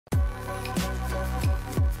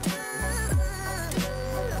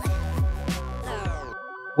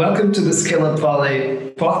Welcome to the Scale Up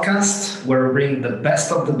Valley podcast, where we bring the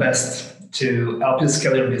best of the best to help you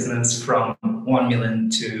scale your business from 1 million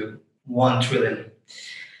to 1 trillion.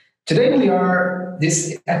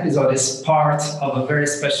 This episode is part of a very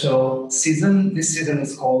special season. This season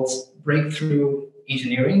is called Breakthrough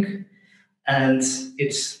Engineering, and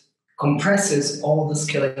it compresses all the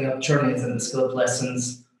scaling up journeys and the scale up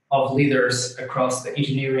lessons of leaders across the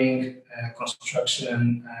engineering,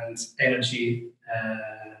 construction, and energy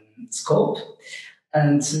scope.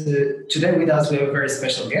 And today with us, we have a very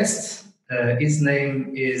special guest. His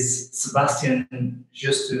name is Sebastian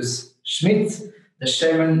Justus Schmidt, the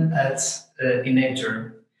chairman at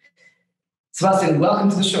Enator. Sebastian,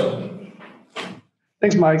 welcome to the show.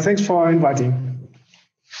 Thanks, Mike. Thanks for inviting.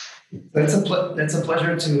 It's a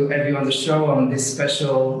pleasure to have you on the show on this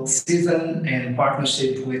special season in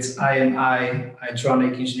partnership with IMI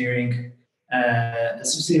Hydronic Engineering, a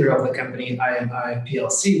subsidiary of the company IMI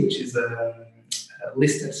PLC, which is a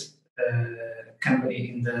listed company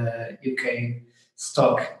in the UK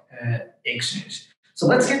stock exchange. So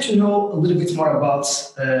let's get to know a little bit more about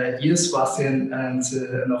you, Sebastian, and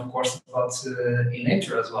of course about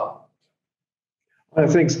Enator as well.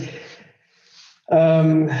 Thanks.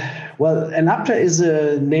 Enapter is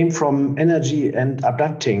a name from energy and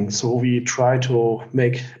adapting. So we try to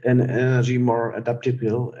make an energy more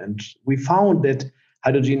adaptable, and we found that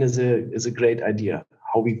hydrogen is a great idea.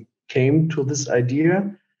 How we came to this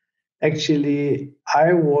idea? Actually,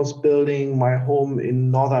 I was building my home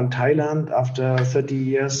in northern Thailand after 30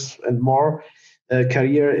 years and more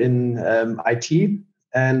career in IT.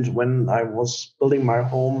 And when I was building my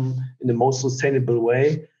home in the most sustainable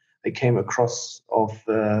way, I came across of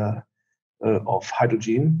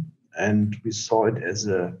hydrogen, and we saw it as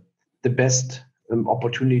the best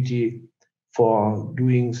opportunity for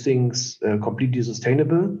doing things completely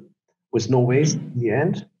sustainable with no waste in the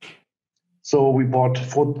end. So we bought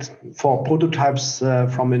four prototypes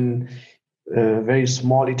from a very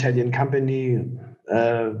small Italian company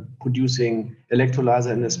producing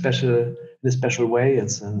electrolyzer in a special way.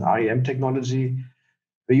 It's an REM technology.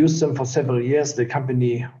 We used them for several years. The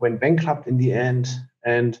company went bankrupt in the end.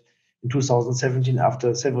 And in 2017,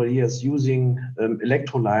 after several years using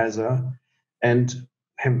electrolyzer and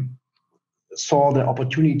saw the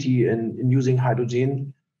opportunity in using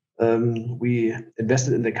hydrogen, we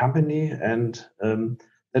invested in the company. And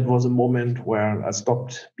that was a moment where I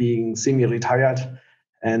stopped being semi-retired.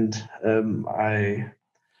 And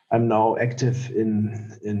I'm now active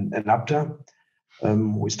in Enapter.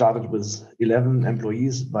 We started with 11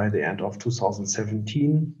 employees by the end of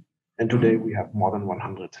 2017, and today we have more than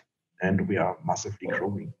 100, and we are massively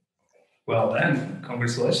growing. Well done.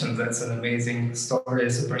 Congratulations. That's an amazing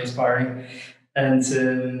story, super inspiring. And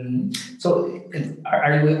so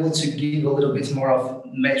are you able to give a little bit more of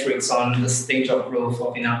metrics on the stage of growth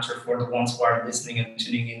of Enator for the ones who are listening and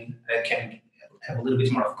tuning in, can have a little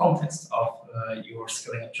bit more of context of your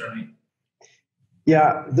scaling up journey?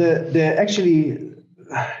 Yeah,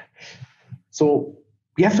 so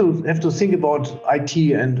we have to think about IT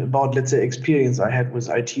and about, let's say, experience I had with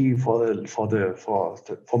IT for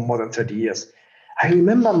more than 30 years. I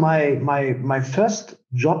remember my first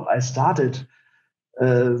job I started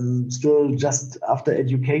still just after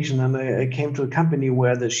education, and I came to a company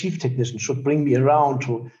where the chief technician should bring me around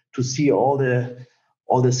to see all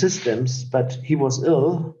the systems, but he was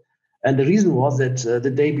ill. And the reason was that the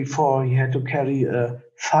day before he had to carry a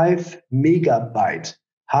 5 megabyte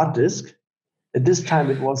hard disk. At this time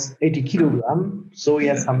it was 80 kilograms, so he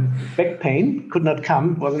had some back pain, could not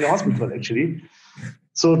come, was in the hospital actually.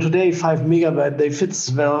 So today 5 megabyte, they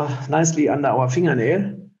fits well nicely under our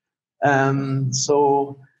fingernail.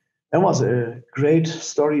 So that was a great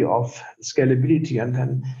story of scalability. And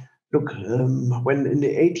then look, when in the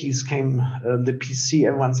 80s came the PC,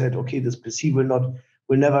 everyone said, okay, this PC will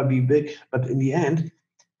never be big. But in the end,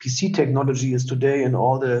 PC technology is today in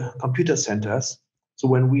all the computer centers. So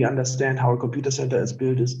when we understand how a computer center is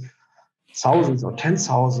built, is thousands or tens of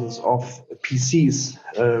thousands of PCs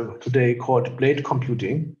today called blade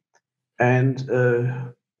computing. And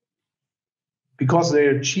because they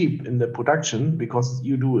are cheap in the production, because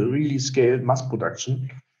you do a really scaled mass production.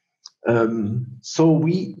 So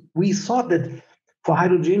we thought that for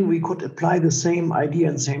hydrogen, we could apply the same idea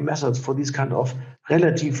and same methods for these kind of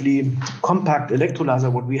relatively compact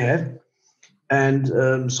electrolyzer what we have.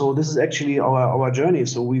 And so this is actually our journey.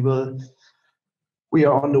 So we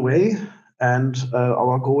are on the way, and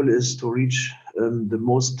our goal is to reach the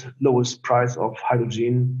lowest price of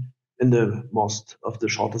hydrogen in the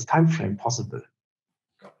shortest time frame possible.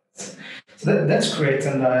 So that's great,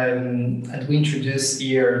 and we introduce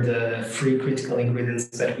here the three critical ingredients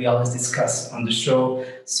that we always discuss on the show.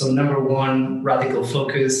 So number one, radical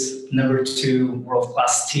focus. Number two,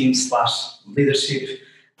 world-class team slash leadership,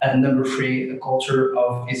 and number three, a culture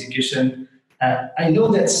of execution. I know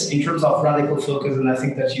that in terms of radical focus, and I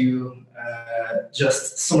think that you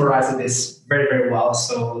just summarized this very very well.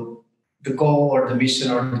 So the goal or the mission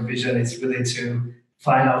or the vision is really to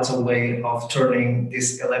find out a way of turning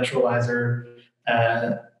this electrolyzer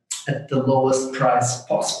uh, at the lowest price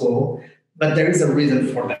possible. But there is a reason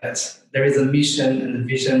for that. There is a mission and a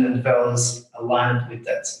vision and values aligned with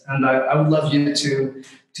that. And I would love you to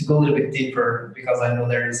go a little bit deeper because I know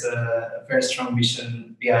there is a very strong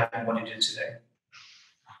mission behind what you do today.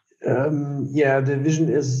 Yeah, the vision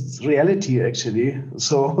is reality actually.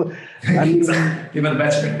 So, I mean, even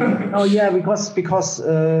better. oh yeah, because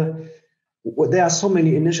there are so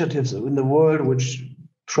many initiatives in the world which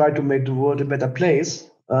try to make the world a better place.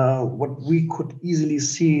 What we could easily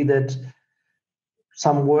see that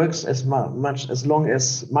some works as much as long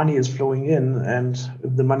as money is flowing in, and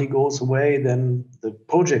if the money goes away, then the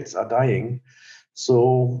projects are dying.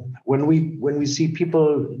 So when we see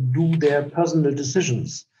people do their personal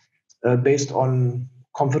decisions based on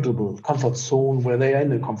comfort zone, where they are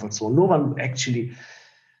in a comfort zone, no one actually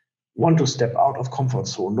want to step out of comfort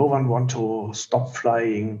zone. No one want to stop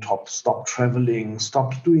flying, stop traveling,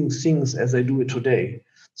 stop doing things as they do it today.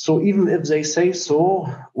 So even if they say so,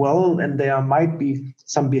 well, and there might be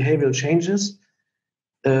some behavioral changes,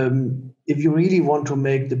 if you really want to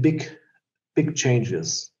make the big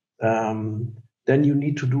changes, then you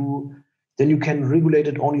can regulate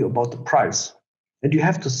it only about the price. And you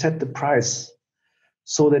have to set the price.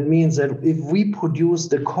 So that means that if we produce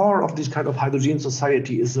the core of this kind of hydrogen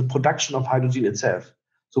society is the production of hydrogen itself.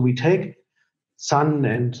 So we take sun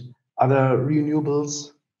and other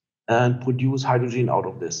renewables and produce hydrogen out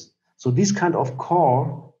of this. So this kind of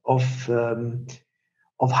core of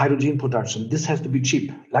hydrogen production, this has to be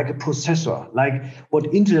cheap, like a processor, like how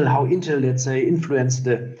Intel, let's say, influenced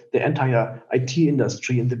the entire IT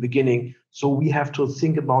industry in the beginning. So we have to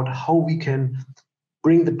think about how we can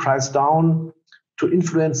bring the price down to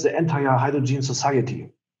influence the entire hydrogen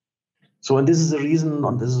society. So, and this is the reason,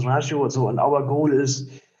 and this is ratio. So, and our goal is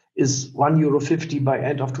 €1.50 by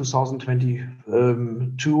end of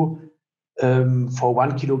 2022 for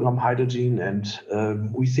 1 kilogram hydrogen, and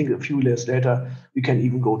we think a few years later we can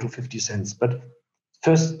even go to 50 cents. But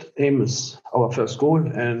first aim is our first goal,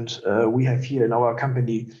 and we have here in our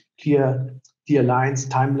company clear lines,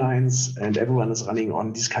 timelines, and everyone is running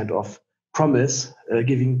on this kind of promise,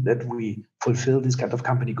 giving that we fulfill this kind of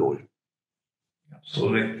company goal.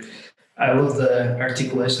 Absolutely. I love the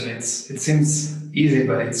articulation. It seems easy,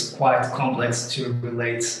 but it's quite complex to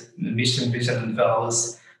relate mission, vision, and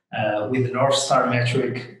values with the North Star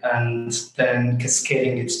metric, and then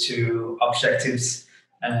cascading it to objectives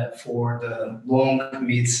for the long,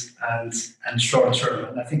 mid, and short term.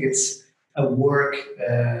 And I think it's a work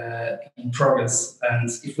in progress. And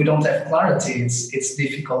if we don't have clarity, it's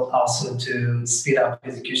difficult also to speed up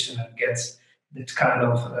execution and get that kind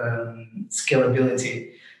of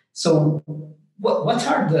scalability. So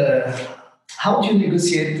how do you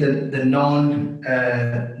negotiate the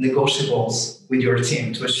non-negotiables with your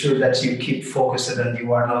team to ensure that you keep focused and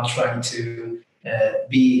you are not trying to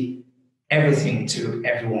be everything to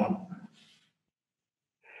everyone?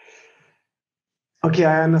 Okay,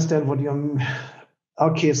 I understand what you.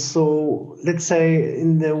 Okay, so let's say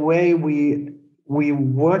in the way we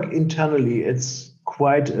work internally, it's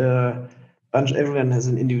quite a bunch. Everyone has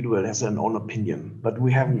an own opinion, but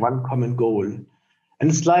we have one common goal, and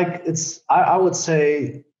it's like I would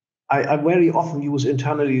say I very often use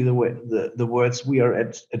internally the words we are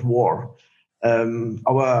at war.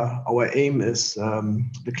 Our aim is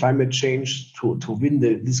the climate change to win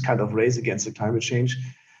this kind of race against the climate change.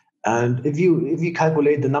 And if you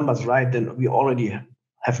calculate the numbers right, then we already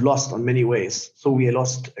have lost on many ways. So we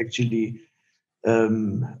lost actually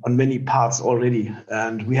on many parts already,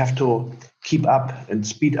 and we have to keep up and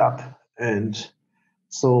speed up. And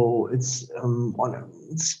so it's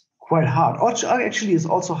quite hard. Actually, it's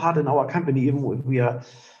also hard in our company, even if we are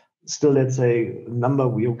still, let's say, a number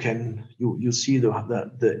where you see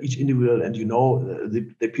the each individual, and you know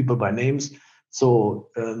the people by names.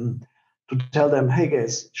 So to tell them, hey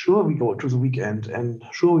guys, sure we go to the weekend, and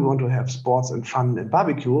sure we want to have sports and fun and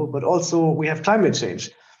barbecue, but also we have climate change.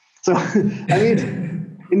 So I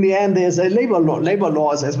mean, in the end, there's a labor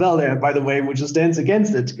laws as well there, by the way, which stands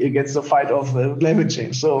against the fight of climate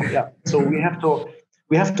change. So yeah, so we have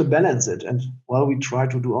to balance it, and well, we try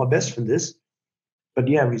to do our best in this. But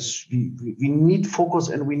yeah, we need focus,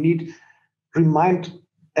 and we need remind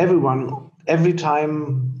everyone every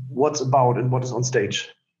time what's about and what is on stage.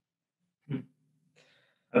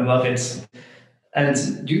 I love it. And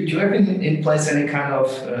do you have in place any kind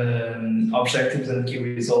of objectives and key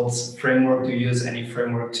results framework? Do you use any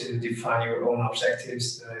framework to define your own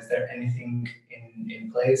objectives? Is there anything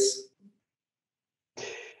in place?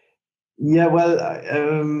 Yeah, well,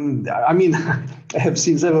 I mean, I have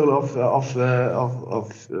seen several of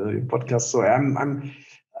podcasts, so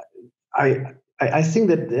I think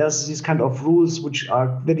that there's these kind of rules which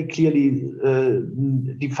are very clearly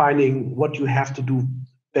defining what you have to do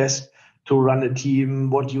best to run a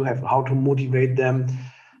team, what you have, how to motivate them,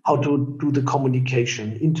 how to do the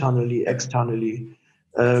communication internally, externally,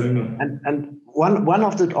 and one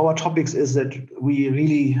of our topics is that we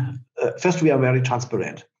really first we are very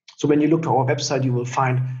transparent. So when you look to our website, you will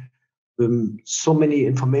find so many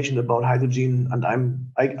information about Hydrogen, and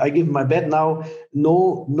I give my bet now.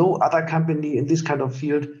 No other company in this kind of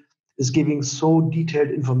field is giving so detailed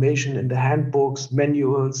information in the handbooks,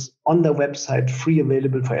 manuals on their website, free,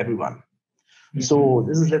 available for everyone. Mm-hmm. So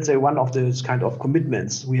this is, let's say, one of those kind of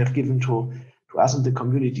commitments we have given to us in the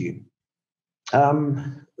community.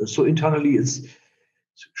 So internally, it's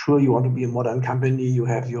sure you want to be a modern company. You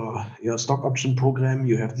have your stock option program.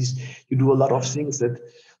 You have these. You do a lot of things that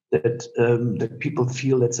people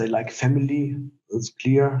feel, let's say, like family. It's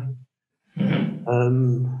clear.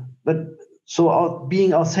 Mm-hmm. But so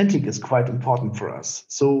being authentic is quite important for us.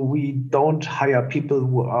 So we don't hire people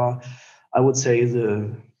who are, I would say,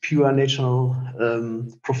 the pure natural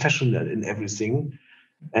professional in everything.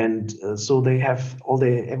 And so they have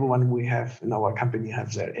everyone we have in our company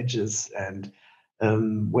have their edges, and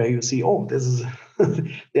where you see, oh, this is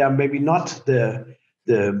they are maybe not the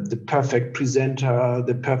perfect presenter,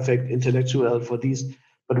 the perfect intellectual for these,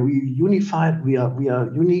 but we unified. We are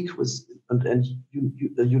unique with and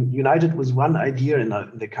united with one idea in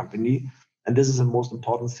the company, and this is the most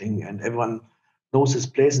important thing. And everyone knows his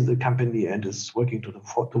place in the company and is working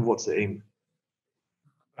towards the aim.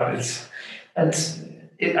 Right, and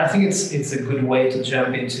I think it's a good way to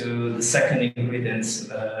jump into the second ingredient,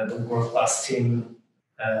 the world-class team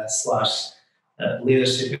 /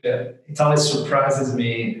 leadership. It always surprises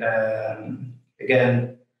me,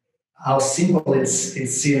 again, how simple it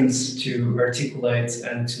seems to articulate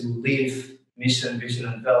and to live mission, vision,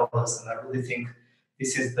 and values. And I really think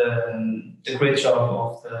this is the great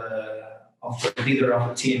job of the leader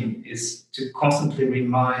of a team, is to constantly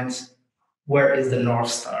remind where is the North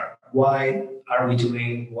Star. Why are we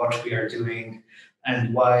doing what we are doing,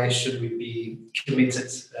 and why should we be committed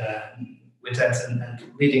with that and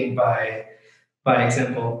leading by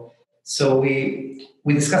example? So we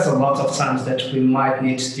discuss a lot of times that we might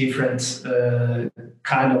need different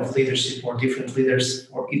kind of leadership or different leaders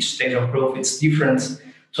for each stage of growth. It's different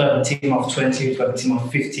to have a team of 20, to have a team of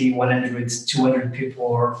 50, 100, 200 people,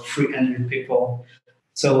 or 300 people.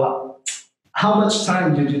 So how much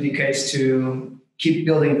time do you dedicate to keep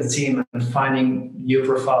building the team and finding new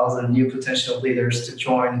profiles and new potential leaders to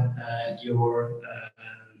join your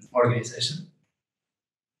organization?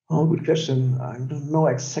 Oh, good question. I don't know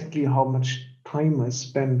exactly how much time I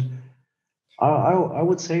spend. I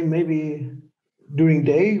would say maybe during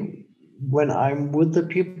day when I'm with the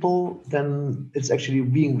people, then it's actually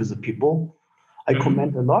being with the people. I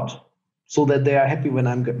comment a lot so that they are happy when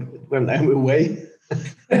I'm away.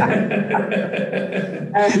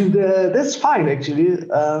 And that's fine actually.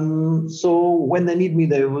 So when they need me,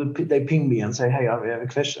 they ping me and say, "Hey, I have a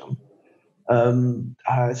question."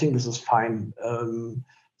 I think this is fine.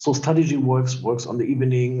 So strategy works on the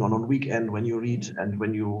evening, on weekend when you read and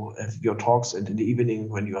when you have your talks, and in the evening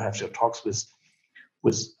when you have your talks with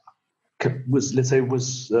let's say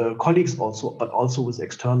with colleagues also, but also with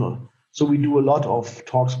external. So we do a lot of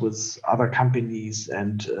talks with other companies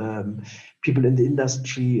and people in the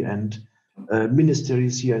industry and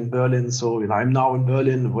ministries here in Berlin. So I'm now in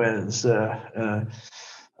Berlin, where there's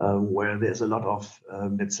a lot of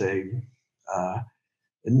let's say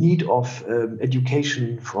a need of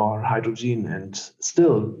education for hydrogen, and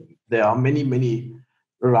still there are many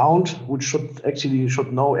around which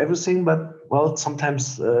should know everything, but well,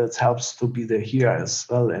 sometimes it helps to be there here as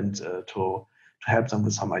well and to help them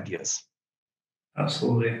with some ideas.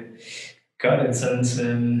 Absolutely, got it.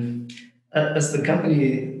 And as the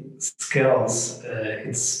company scales,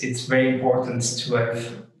 it's very important to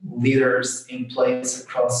have leaders in place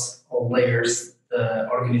across all layers of the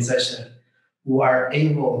organization who are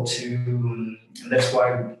able to, and that's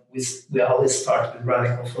why we always start with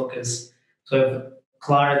radical focus, to have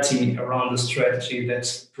clarity around the strategy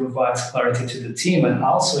that provides clarity to the team and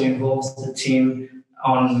also involves the team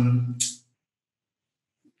on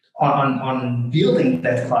on building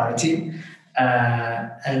that clarity,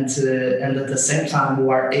 and at the same time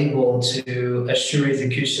we are able to assure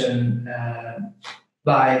execution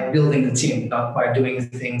by building the team, not by doing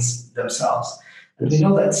things themselves. And we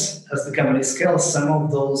know that as the company scales, some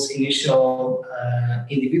of those initial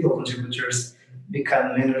individual contributors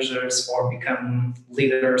become managers or become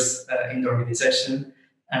leaders in the organization.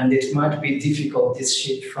 And it might be difficult, this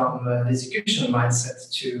shift from an execution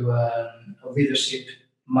mindset to a leadership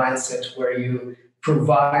mindset where you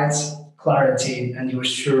provide clarity and you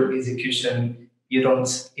assure execution, you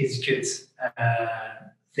don't execute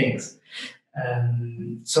things.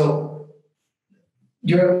 So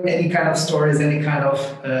do you have any kind of stories, any kind of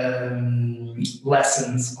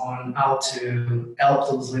lessons on how to help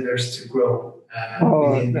those leaders to grow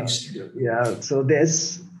within the industry? Yeah, so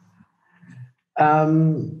there's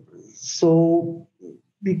so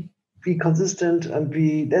be consistent and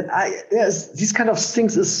there's these kind of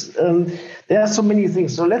things is there are so many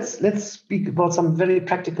things. So let's speak about some very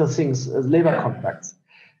practical things. Labor contracts.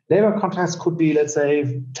 Labor contracts could be, let's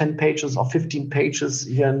say, 10 pages or 15 pages.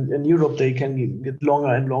 Here in Europe, they can get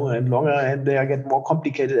longer and longer and longer, and they get more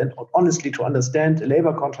complicated. And honestly, to understand a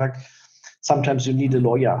labor contract, sometimes you need a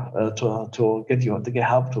lawyer to get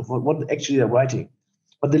help to what actually they're writing.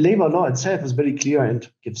 But the labor law itself is very clear and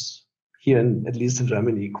gives here, at least in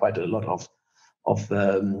Germany, quite a lot of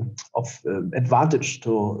advantage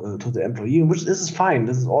to the employee. Which this is fine.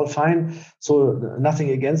 This is all fine. So nothing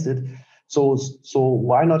against it. So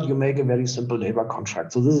why not you make a very simple labor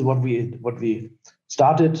contract? So this is what we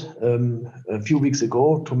started a few weeks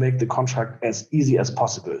ago to make the contract as easy as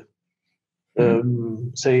possible.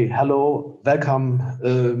 Say hello,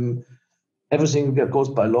 welcome. Everything that goes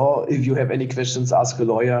by law. If you have any questions, ask a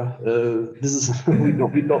lawyer. This is we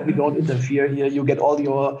don't interfere here. You get all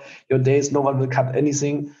your days. No one will cut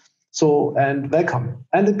anything. So and welcome.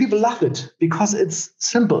 And the people love it because it's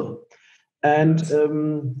simple. And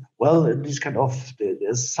these kind of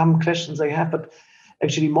there's some questions I have, but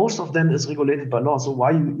actually most of them is regulated by law. So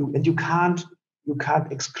why you can't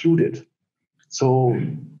exclude it. So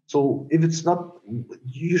if it's not,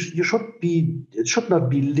 it should not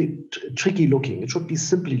be tricky looking. It should be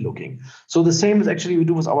simply looking. So the same is actually we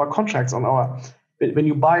do with our contracts when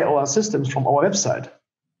you buy our systems from our website.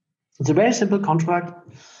 It's a very simple contract.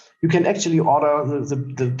 You can actually order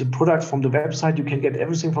the product from the website. You can get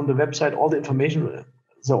everything from the website, all the information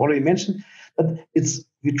as I already mentioned. But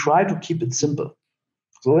we try to keep it simple.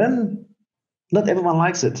 So then not everyone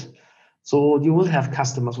likes it. So you will have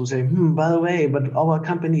customers who say, by the way, but our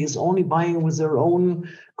company is only buying with their own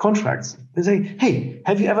contracts. They say, hey,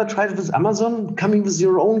 have you ever tried with Amazon coming with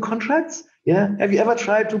your own contracts? Yeah. Have you ever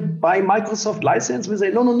tried to buy Microsoft license? We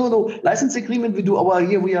say, no. License agreement.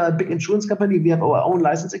 We are a big insurance company. We have our own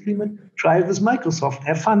license agreement. Try it with Microsoft.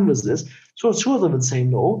 Have fun with this. So sure, they would say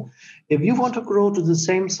no. If you want to grow to the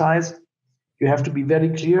same size, you have to be very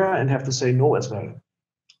clear and have to say no as well.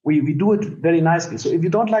 We do it very nicely. So if you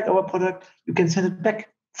don't like our product, you can send it back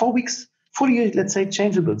 4 weeks, fully, let's say,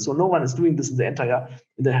 changeable. So no one is doing this in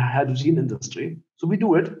the hydrogen industry. So we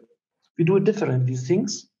do it. We do it differently,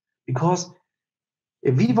 things, because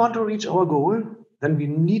if we want to reach our goal, then we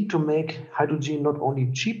need to make hydrogen not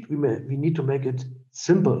only cheap, we need to make it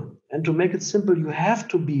simple. And to make it simple, you have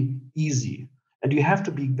to be easy and you have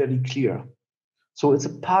to be very clear. So it's a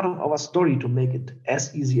part of our story to make it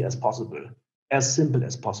as easy as possible, as simple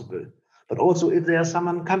as possible. But also if there's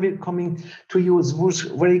someone coming to you who's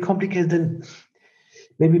very complicated, then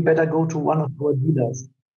maybe better go to one of our dealers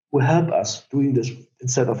who help us doing this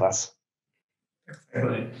instead of us.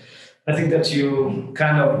 Exactly. I think that you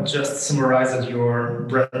kind of just summarized your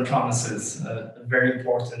brand promises, a very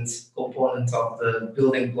important component of the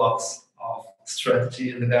building blocks of strategy.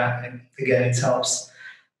 And again, it helps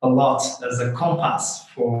a lot as a compass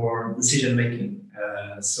for decision making.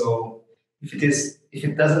 So if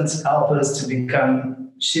it doesn't help us to become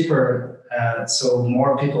cheaper, so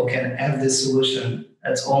more people can have this solution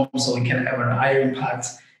at home, so we can have a higher impact,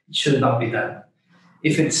 it should not be done.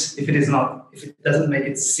 If it doesn't make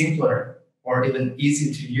it simpler or even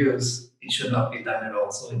easy to use, it should not be done at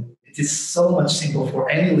all. So it is so much simple for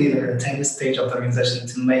any leader at any stage of the organization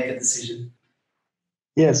to make a decision.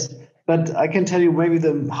 Yes, but I can tell you maybe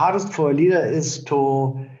the hardest for a leader is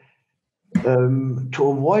to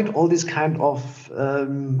avoid all these kind of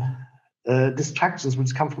distractions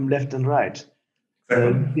which come from left and right.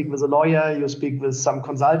 You speak with a lawyer, you speak with some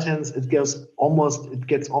consultants, it gets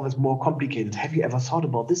always more complicated. Have you ever thought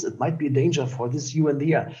about this? It might be a danger for this, you and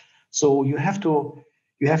there. So you have to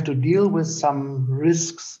deal with some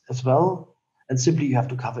risks as well, and simply you have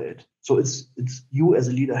to cover it. So it's you as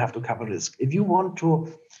a leader have to cover risk. If you want to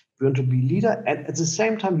be leader, and at the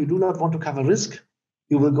same time you do not want to cover risk,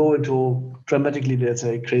 you will go into dramatically, let's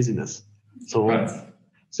say, craziness. So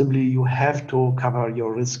simply you have to cover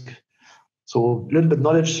your risk. So a little bit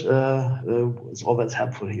knowledge is always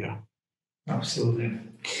helpful here. Absolutely.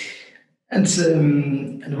 And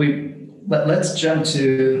let's jump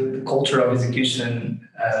to the culture of execution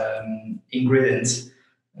ingredients.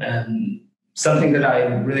 Something that I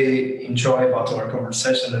really enjoy about our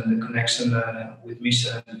conversation and the connection with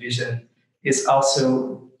mission and vision is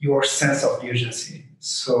also your sense of urgency.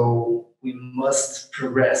 So we must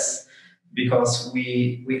progress because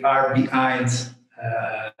we are behind.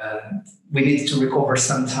 We need to recover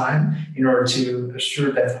some time in order to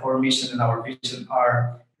assure that our mission and our vision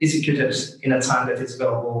are executed in a time that is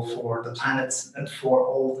available for the planet and for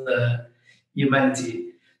all the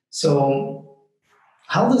humanity. So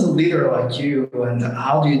how does a leader like you, and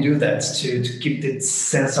how do you do that to keep this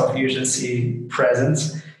sense of urgency present?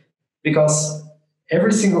 Because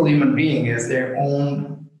every single human being has their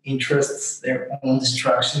own interests, their own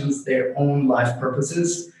distractions, their own life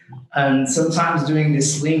purposes. And sometimes doing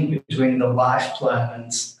this link between the life plan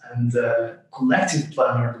and the collective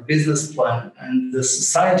plan or the business plan and the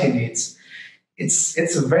society needs,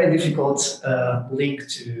 it's a very difficult link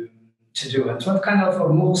to do. And to have kind of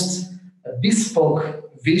almost a bespoke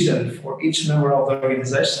vision for each member of the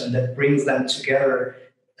organization that brings them together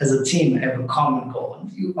as a team, have a common goal.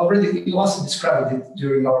 And you also described it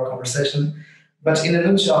during our conversation. But in a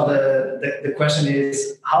nutshell, the question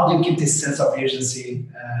is, how do you keep this sense of urgency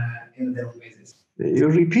in a daily basis? You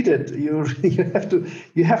repeat it. You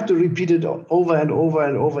have to repeat it over and over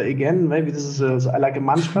and over again. Maybe this is like a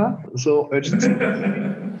mantra. So urgency.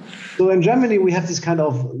 So in Germany we have this kind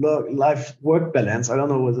of life-work balance. I don't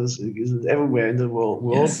know whether this is everywhere in the world.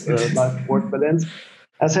 Yes. Life-work balance.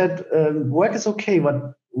 I said work is okay,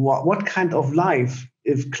 but what kind of life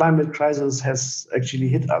if climate crisis has actually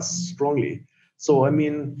hit us strongly? So I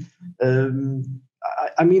mean,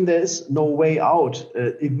 there is no way out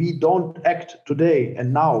if we don't act today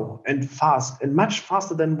and now and fast and much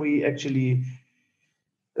faster than we actually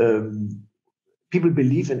people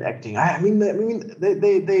believe in acting. I mean,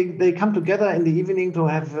 they come together in the evening to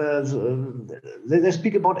have. They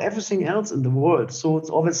speak about everything else in the world. So it's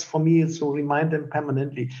always for me it's to remind them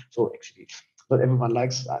permanently. So actually. Not everyone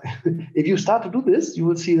likes. If you start to do this, you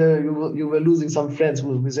will see you were losing some friends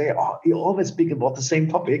who will say, "Oh, you always speak about the same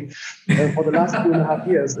topic for the last 2.5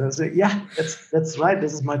 years." And I say, "Yeah, that's right.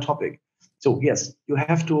 This is my topic." So yes, you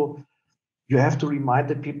have to remind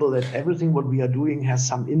the people that everything what we are doing has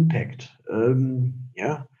some impact.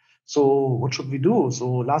 So what should we do? So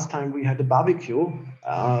last time we had a barbecue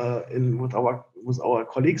with our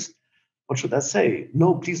colleagues. What should I say?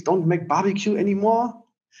 No, please don't make barbecue anymore.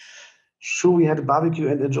 Sure, we had a barbecue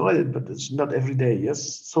and enjoyed it, but it's not every day.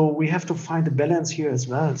 Yes, so we have to find a balance here as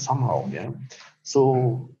well somehow. Yeah.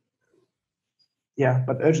 So yeah,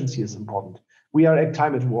 but urgency is important. We are at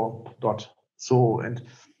climate war. So and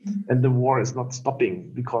the war is not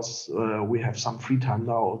stopping because we have some free time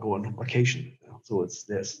now, go on vacation. So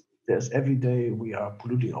there's every day we are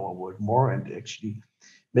polluting our world more and actually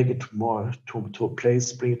make it more to a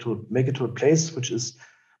place, make it to a place which is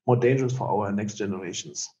more dangerous for our next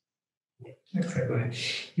generations. Exactly.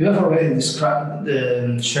 You have already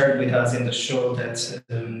shared with us in the show that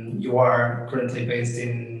you are currently based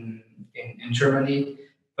in Germany,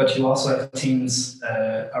 but you also have teams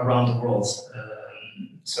around the world.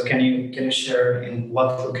 So can you share in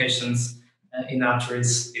what locations Enator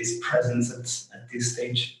is present at this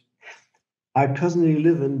stage? I personally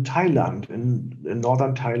live in Thailand, in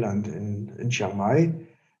northern Thailand, in Chiang Mai.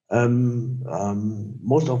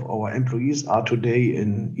 Most of our employees are today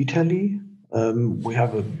in Italy. We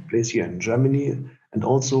have a place here in Germany and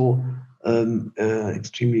also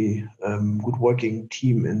extremely good working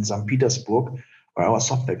team in St. Petersburg, where our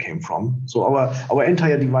software came from. So our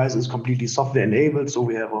entire device is completely software enabled. So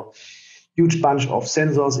we have a huge bunch of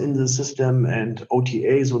sensors in the system and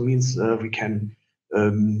OTA. So it means we can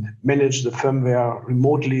manage the firmware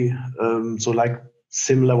remotely. So like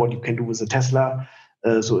similar what you can do with a Tesla.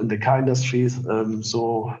 So in the car industries,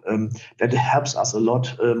 that helps us a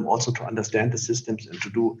lot also to understand the systems and to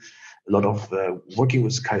do a lot of working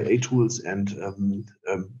with KA tools and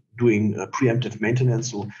doing preemptive maintenance.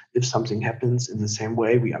 So if something happens in the same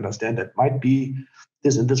way, we understand that might be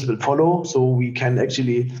this and this will follow. So we can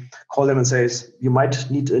actually call them and say, you might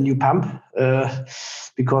need a new pump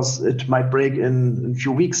because it might break in a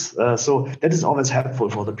few weeks. So that is always helpful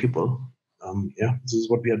for the people. This is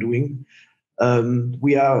what we are doing.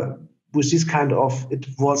 We are with this kind of, it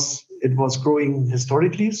was it was growing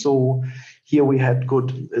historically. So here we had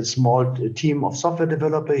a small team of software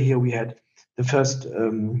developer. Here we had the first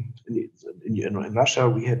in Russia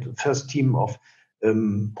we had the first team of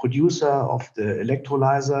producer of the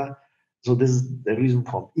electrolyzer. So this is the reason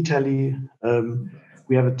from Italy.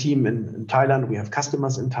 We have a team in Thailand. We have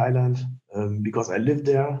customers in Thailand because I live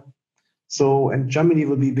there. So, and Germany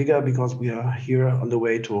will be bigger because we are here on the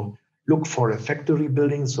way to look for a factory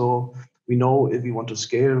building. So we know if we want to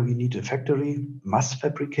scale, we need a factory, mass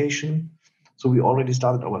fabrication. So we already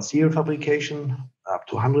started our serial fabrication up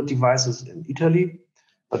to 100 devices in Italy,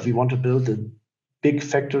 but we want to build a big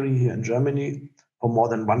factory here in Germany for more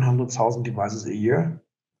than 100,000 devices a year.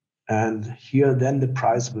 And here then the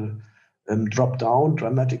price will drop down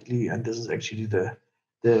dramatically. And this is actually the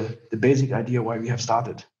basic idea why we have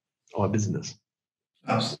started our business.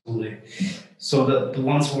 Absolutely. So the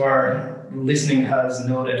ones who are listening has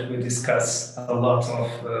noted we discuss a lot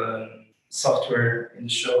of software in the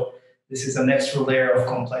show. This is an extra layer of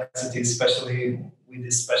complexity, especially with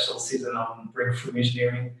this special season on breakthrough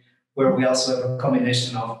engineering, where we also have a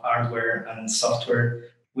combination of hardware and software,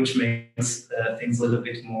 which makes things a little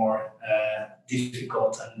bit more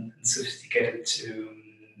difficult and sophisticated to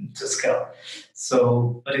scale.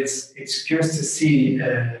 So, but it's curious to see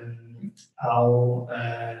how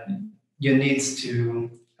you need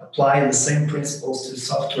to apply the same principles to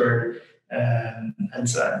software. And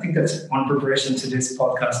so I think that's one preparation to this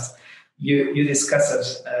podcast. You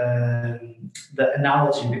discussed the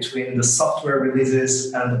analogy between the software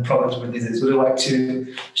releases and the product releases. Would you like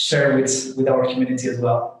to share with our community as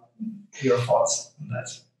well your thoughts on that?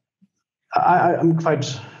 I'm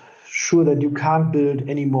quite sure that you can't build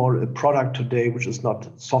anymore a product today which is not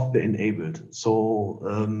software enabled. So,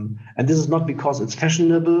 and this is not because it's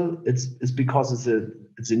fashionable. It's because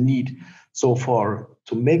it's a need. So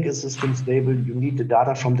to make a system stable, you need the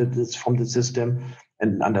data from the system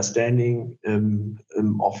and understanding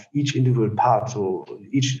of each individual part. So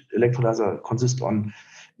each electrolyzer consists on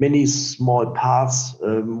many small parts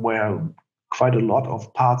where quite a lot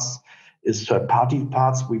of parts is third-party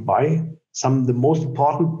parts we buy. Some of the most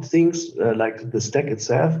important things, like the stack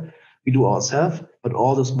itself, we do ourselves, but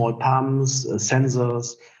all the small pumps,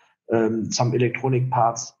 sensors, some electronic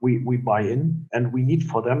parts we buy in, and we need,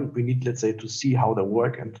 let's say, to see how they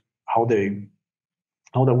work and how they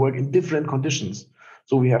work in different conditions.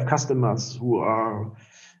 So we have customers who are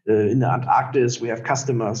in the Antarctic. We have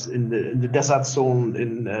customers in the desert zone,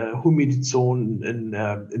 in humid zone, in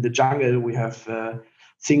the jungle. We have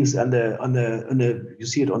things on the you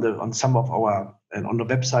see it on some of our and on the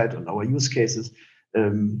website on our use cases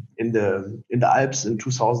in the Alps in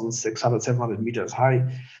 2,600, 700 meters high.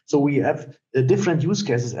 So we have different use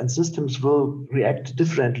cases, and systems will react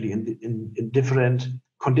differently in different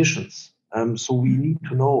conditions. So we need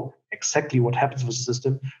to know exactly what happens with the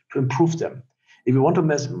system to improve them. If you want to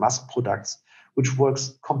make mass products, which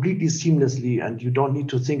works completely seamlessly, and you don't need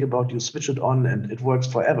to think about, you switch it on and it works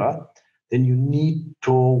forever, then you need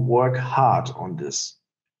to work hard on this.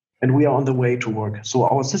 And we are on the way to work. So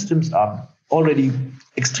our systems are already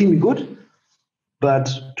extremely good, but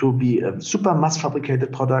to be a super mass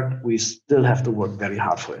fabricated product, we still have to work very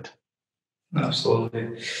hard for it.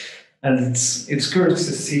 Absolutely. And it's curious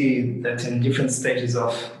to see that in different stages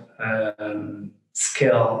of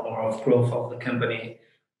scale or of growth of the company,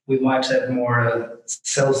 we might have more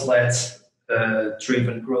sales-led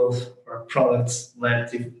driven growth, or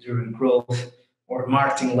products-led driven growth, or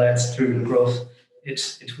marketing-led driven growth.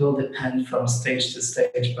 It will depend from stage to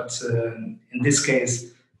stage, but in this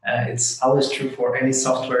case, it's always true for any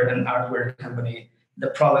software and hardware company. The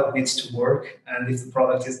product needs to work, and if the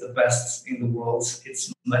product is the best in the world,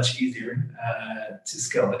 it's much easier to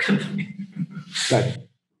scale the company. Right.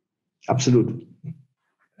 Absolutely.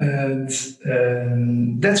 And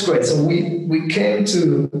that's great. So we came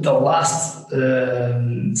to the last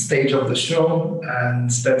stage of the show, and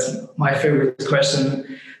that's my favorite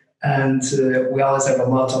question. And we always have a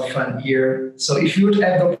lot of fun here. So if you would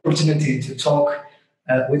have the opportunity to talk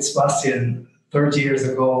with Sebastian 30 years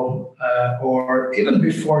ago, or even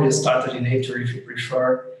before you started in Ator, if you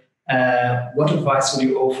prefer, what advice would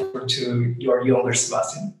you offer to your younger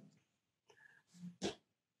Sebastian?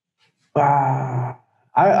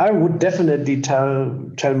 I would definitely tell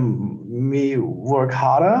me work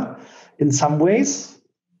harder in some ways,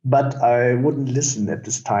 but I wouldn't listen at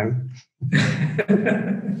this time.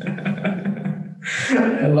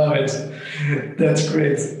 I love it. That's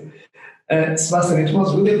great. Sebastian, it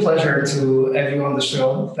was really a pleasure to have you on the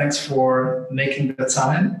show. Thanks for making the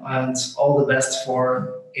time, and all the best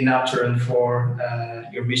for Inator and for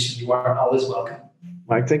your mission. You are always welcome.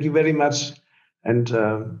 Mike, thank you very much And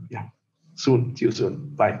yeah, soon. See you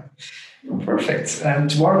soon. Bye. Perfect. And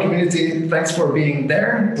to our community, thanks for being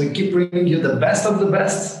there. We keep bringing you the best of the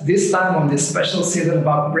best. This time on this special season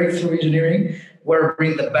about breakthrough engineering, where we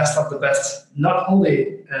bring the best of the best, not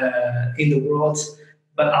only in the world,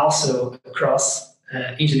 but also across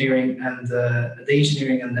engineering and the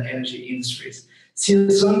engineering and the energy industries. See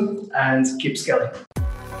you soon and keep scaling.